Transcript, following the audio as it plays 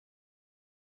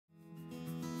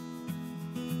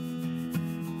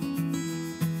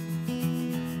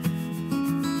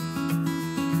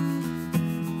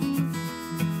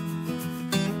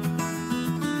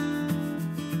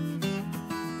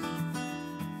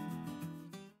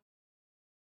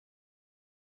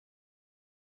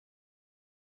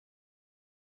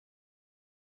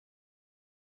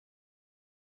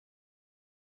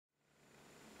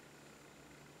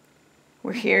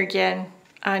We're here again.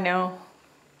 I know.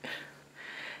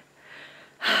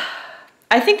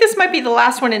 I think this might be the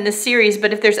last one in this series,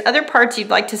 but if there's other parts you'd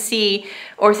like to see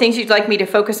or things you'd like me to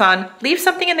focus on, leave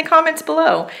something in the comments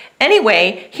below.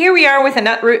 Anyway, here we are with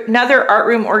another art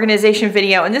room organization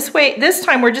video, and this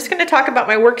time we're just going to talk about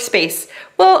my workspace.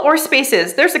 Well, or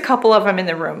spaces. There's a couple of them in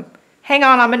the room. Hang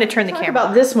on, I'm going to turn the camera. Talk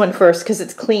about this one first because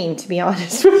it's clean, to be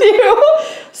honest with you.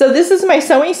 So this is my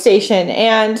sewing station,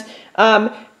 and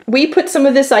we put some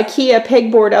of this IKEA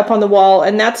pegboard up on the wall,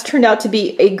 and that's turned out to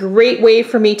be a great way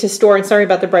for me to store, and sorry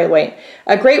about the bright light,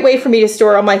 a great way for me to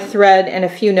store all my thread and a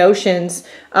few notions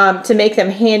to make them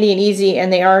handy and easy,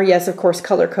 and they are, yes, of course,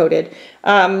 color-coded.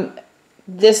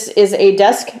 This is a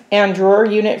desk and drawer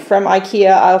unit from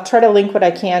IKEA. I'll try to link what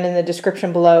I can in the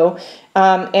description below.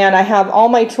 And I have all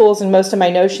my tools and most of my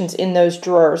notions in those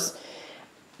drawers.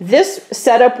 This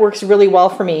setup works really well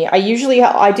for me. I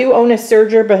do own a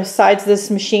serger besides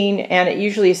this machine, and it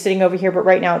usually is sitting over here, but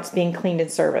right now it's being cleaned and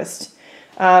serviced.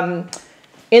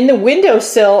 In the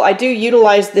windowsill, I do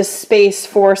utilize this space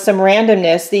for some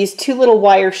randomness. These two little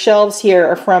wire shelves here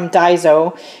are from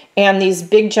Daiso, and these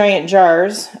big giant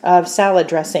jars of salad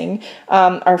dressing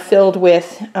are filled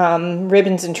with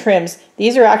ribbons and trims.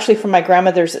 These are actually from my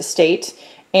grandmother's estate,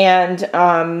 and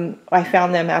I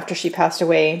found them after she passed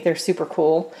away. They're super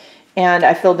cool, and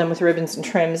I filled them with ribbons and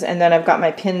trims, and then I've got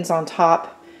my pins on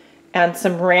top and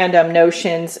some random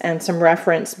notions and some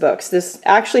reference books. This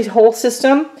actually whole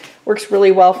system works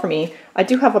really well for me. I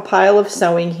do have a pile of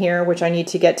sewing here, which I need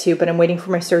to get to, but I'm waiting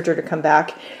for my serger to come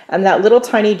back. And that little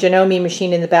tiny Janome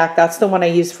machine in the back, that's the one I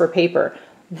use for paper.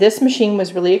 This machine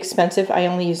was really expensive. I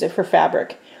only use it for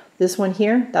fabric. This one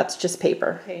here, that's just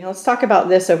paper. Okay, let's talk about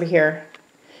this over here.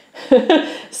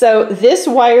 So this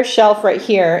wire shelf right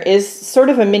here is sort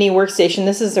of a mini workstation.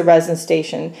 This is a resin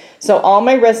station. So all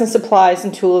my resin supplies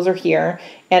and tools are here,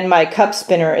 and my cup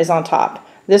spinner is on top.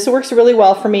 This works really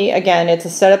well for me. Again, it's a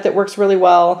setup that works really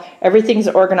well. Everything's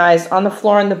organized on the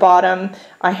floor on the bottom.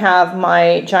 I have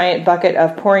my giant bucket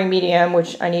of pouring medium,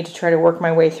 which I need to try to work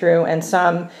my way through, and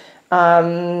some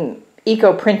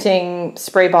eco printing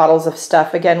spray bottles of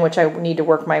stuff, again, which I need to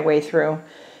work my way through.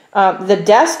 The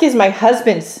desk is my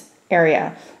husband's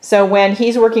area. So when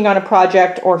he's working on a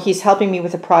project or he's helping me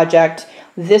with a project,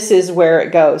 this is where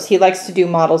it goes. He likes to do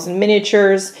models and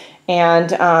miniatures,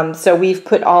 and so we've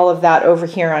put all of that over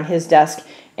here on his desk.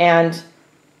 And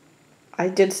I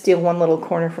did steal one little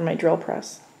corner from my drill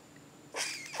press.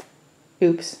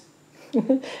 Oops.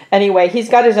 Anyway, he's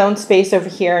got his own space over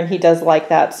here, and he does like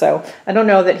that. So I don't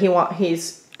know that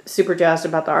he's super jazzed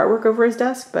about the artwork over his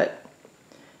desk, but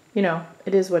you know,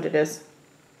 it is what it is.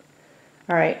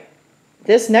 All right.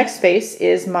 This next space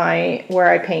is where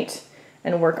I paint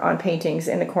and work on paintings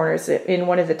in the corners in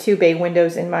one of the 2 bay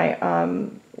windows in my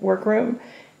workroom.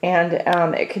 And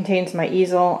it contains my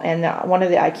easel and one of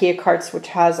the IKEA carts, which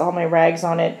has all my rags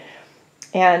on it,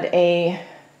 and a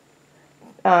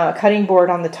cutting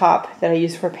board on the top that I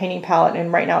use for a painting palette.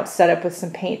 And right now it's set up with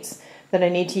some paints that I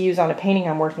need to use on a painting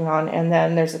I'm working on. And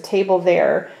then there's a table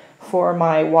there for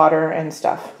my water and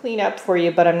stuff. Clean up for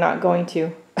you, but I'm not going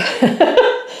to.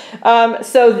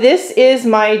 So this is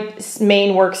my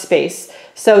main workspace.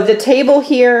 So the table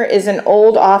here is an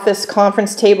old office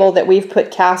conference table that we've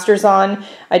put casters on.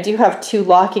 I do have 2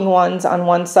 locking ones on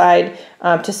one side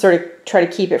to sort of try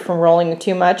to keep it from rolling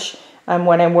too much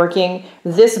when I'm working.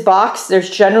 This box, there's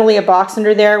generally a box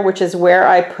under there, which is where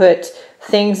I put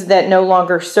things that no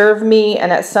longer serve me,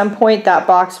 and at some point that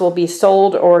box will be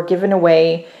sold or given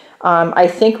away. I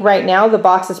think right now the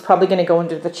box is probably going to go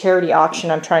into the charity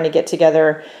auction I'm trying to get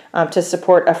together to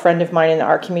support a friend of mine in the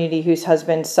art community whose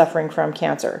husband's suffering from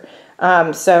cancer,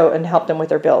 and help them with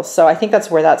their bills. So I think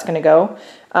that's where that's going to go.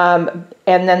 And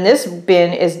then this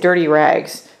bin is dirty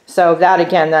rags. So that,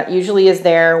 again, that usually is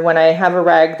there when I have a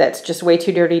rag that's just way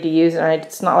too dirty to use, and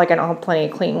it's not like I don't have plenty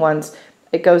of clean ones.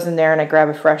 It goes in there and I grab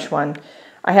a fresh one.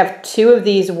 I have 2 of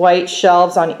these white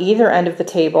shelves on either end of the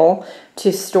table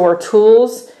to store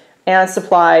tools and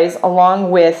supplies,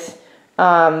 along with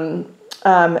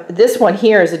this one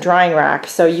here is a drying rack.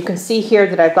 So you can see here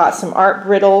that I've got some art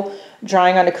brittle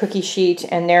drying on a cookie sheet,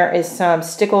 and there is some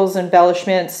stickles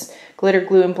embellishments, glitter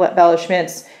glue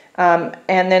embellishments, and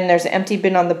then there's an empty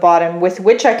bin on the bottom with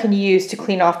which I can use to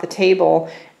clean off the table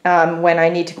when I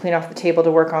need to clean off the table to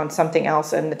work on something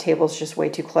else and the table's just way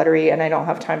too cluttery and I don't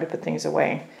have time to put things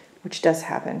away, which does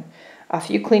happen. A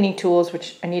few cleaning tools,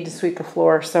 which I need to sweep the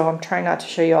floor, so I'm trying not to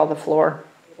show you all the floor.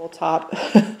 Top.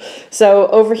 So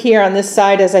over here on this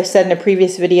side, as I said in a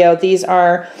previous video, these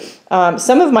are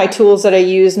some of my tools that I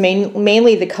use,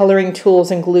 mainly the coloring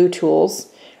tools and glue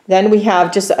tools. Then we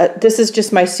have just, this is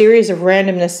just my series of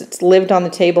randomness that's lived on the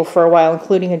table for a while,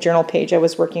 including a journal page I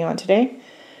was working on today.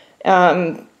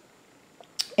 And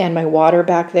my water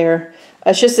back there.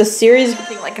 It's just a series.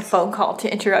 Something like a phone call to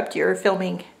interrupt your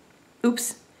filming.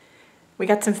 Oops. We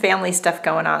got some family stuff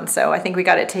going on, so I think we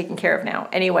got it taken care of now.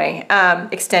 Anyway,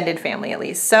 extended family at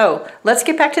least. So let's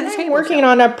get back to the table. I'm working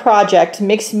on a project,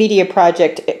 mixed media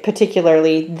project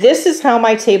particularly. This is how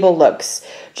my table looks.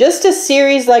 Just a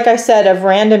series, like I said, of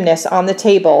randomness on the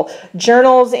table.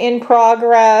 Journals in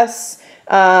progress,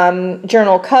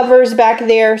 journal covers back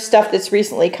there, stuff that's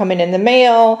recently come in the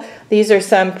mail. These are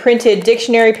some printed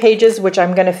dictionary pages, which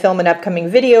I'm going to film an upcoming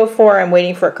video for. I'm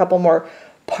waiting for a couple more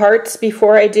parts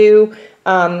before I do.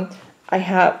 I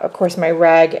have, of course, my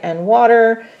rag and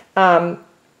water,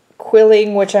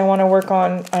 quilling, which I want to work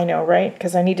on. I know, right?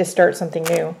 Because I need to start something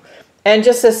new. And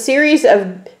just a series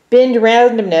of binned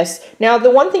randomness. Now, the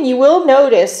one thing you will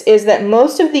notice is that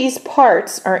most of these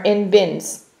parts are in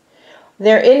bins.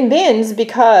 They're in bins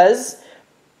because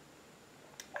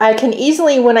I can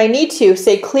easily, when I need to,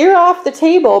 say clear off the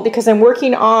table because I'm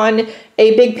working on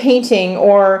a big painting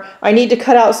or I need to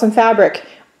cut out some fabric.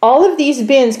 All of these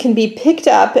bins can be picked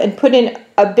up and put in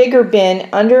a bigger bin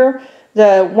under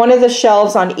one of the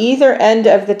shelves on either end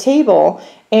of the table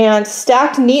and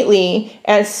stacked neatly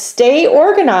and stay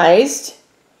organized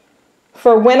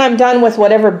for when I'm done with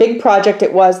whatever big project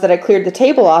it was that I cleared the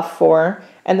table off for,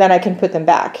 and then I can put them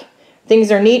back.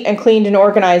 Things are neat and cleaned and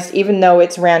organized even though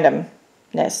it's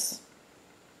randomness.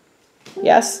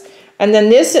 Yes? And then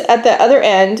this at the other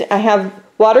end, I have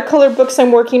watercolor books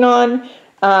I'm working on,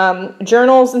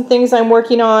 journals and things I'm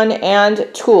working on, and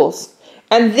tools.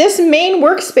 And this main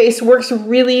workspace works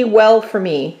really well for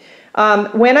me.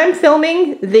 When I'm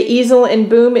filming, the easel and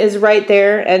boom is right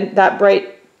there, and that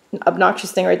bright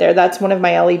obnoxious thing right there, that's one of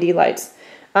my LED lights.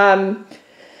 That's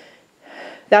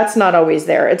not always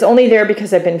there. It's only there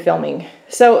because I've been filming.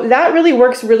 So that really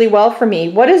works really well for me.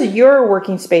 What does your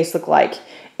working space look like?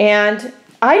 And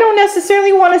I don't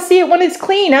necessarily want to see it when it's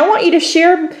clean. I want you to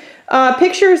share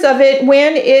pictures of it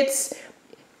when it's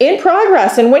in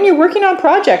progress and when you're working on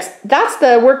projects. That's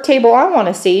the work table I want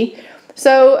to see.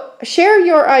 So share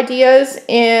your ideas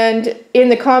in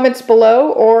the comments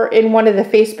below or in one of the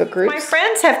Facebook groups. My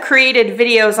friends have created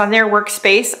videos on their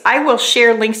workspace. I will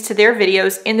share links to their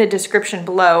videos in the description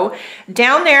below.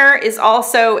 Down there is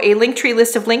also a Linktree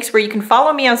list of links where you can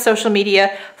follow me on social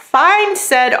media, find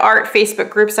said art Facebook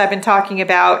groups I've been talking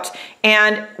about,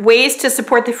 and ways to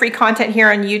support the free content here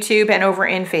on YouTube and over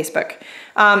in Facebook.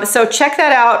 So check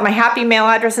that out. My happy mail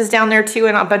address is down there too,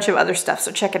 and a bunch of other stuff,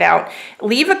 so check it out.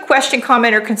 Leave a question,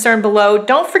 comment, or concern below.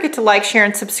 Don't forget to like, share,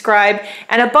 and subscribe.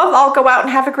 And above all, go out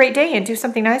and have a great day and do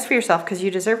something nice for yourself because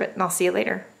you deserve it. And I'll see you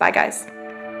later. Bye, guys.